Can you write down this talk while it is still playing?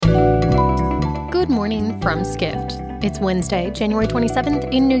morning from Skift. It's Wednesday, January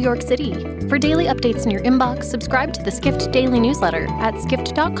 27th in New York City. For daily updates in your inbox, subscribe to the Skift Daily newsletter at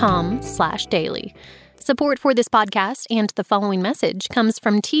skift.com/daily. Support for this podcast and the following message comes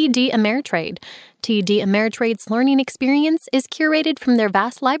from TD Ameritrade. TD Ameritrade's learning experience is curated from their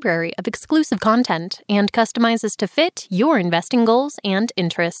vast library of exclusive content and customizes to fit your investing goals and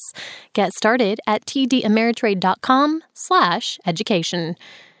interests. Get started at tdameritrade.com/education.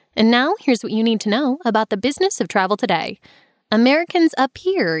 And now, here's what you need to know about the business of travel today. Americans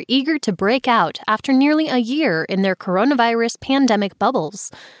appear eager to break out after nearly a year in their coronavirus pandemic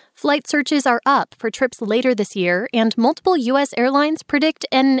bubbles. Flight searches are up for trips later this year, and multiple U.S. airlines predict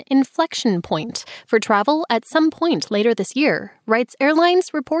an inflection point for travel at some point later this year, writes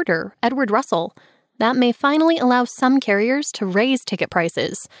airlines reporter Edward Russell. That may finally allow some carriers to raise ticket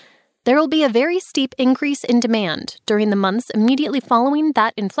prices. There will be a very steep increase in demand during the months immediately following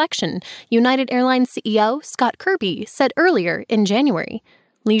that inflection, United Airlines CEO Scott Kirby said earlier in January.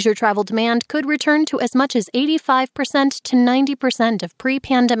 Leisure travel demand could return to as much as 85% to 90% of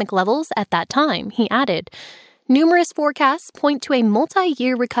pre-pandemic levels at that time, he added. Numerous forecasts point to a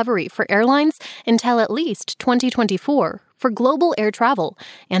multi-year recovery for airlines until at least 2024 for global air travel,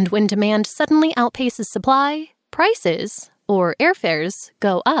 and when demand suddenly outpaces supply, prices, or airfares,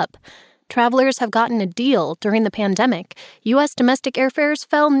 go up. Travelers have gotten a deal during the pandemic. U.S. domestic airfares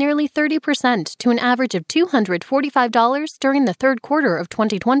fell nearly 30% to an average of $245 during the third quarter of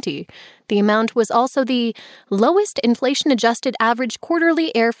 2020. The amount was also the lowest inflation-adjusted average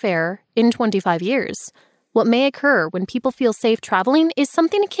quarterly airfare in 25 years. What may occur when people feel safe traveling is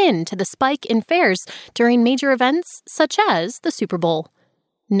something akin to the spike in fares during major events such as the Super Bowl.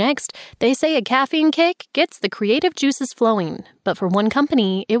 Next, they say a caffeine kick gets the creative juices flowing. But for one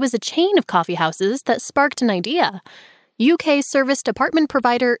company, it was a chain of coffee houses that sparked an idea. UK service department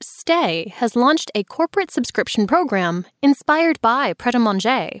provider Stay has launched a corporate subscription program inspired by Pret a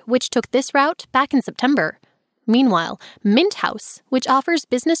Manger, which took this route back in September. Meanwhile, Mint House, which offers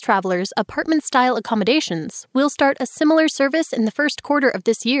business travelers apartment-style accommodations, will start a similar service in the first quarter of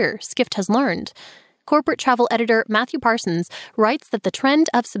this year, Skift has learned. Corporate travel editor Matthew Parsons writes that the trend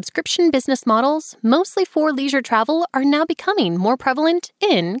of subscription business models, mostly for leisure travel, are now becoming more prevalent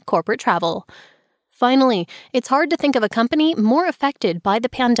in corporate travel. Finally, it's hard to think of a company more affected by the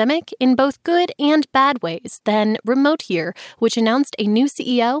pandemic in both good and bad ways than Remote Year, which announced a new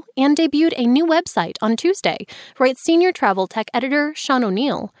CEO and debuted a new website on Tuesday, writes senior travel tech editor Sean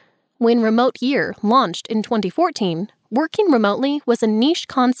O'Neill. When Remote Year launched in 2014, working remotely was a niche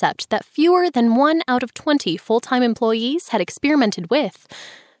concept that fewer than 1 out of 20 full-time employees had experimented with.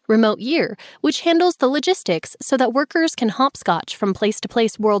 Remote Year, which handles the logistics so that workers can hopscotch from place to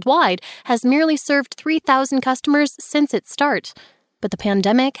place worldwide, has merely served 3,000 customers since its start. But the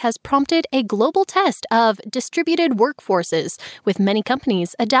pandemic has prompted a global test of distributed workforces, with many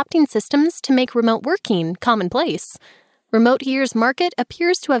companies adapting systems to make remote working commonplace. Remote Year's market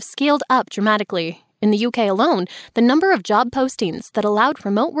appears to have scaled up dramatically. In the UK alone, the number of job postings that allowed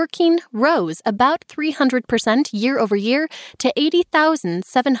remote working rose about 300% year over year to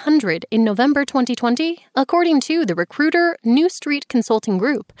 80,700 in November 2020, according to the recruiter New Street Consulting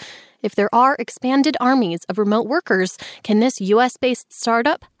Group. If there are expanded armies of remote workers, can this US-based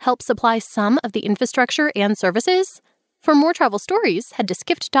startup help supply some of the infrastructure and services? For more travel stories, head to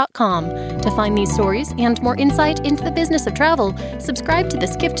skift.com. To find these stories and more insight into the business of travel, subscribe to the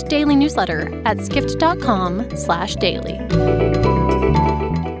Skift Daily newsletter at skift.com/daily.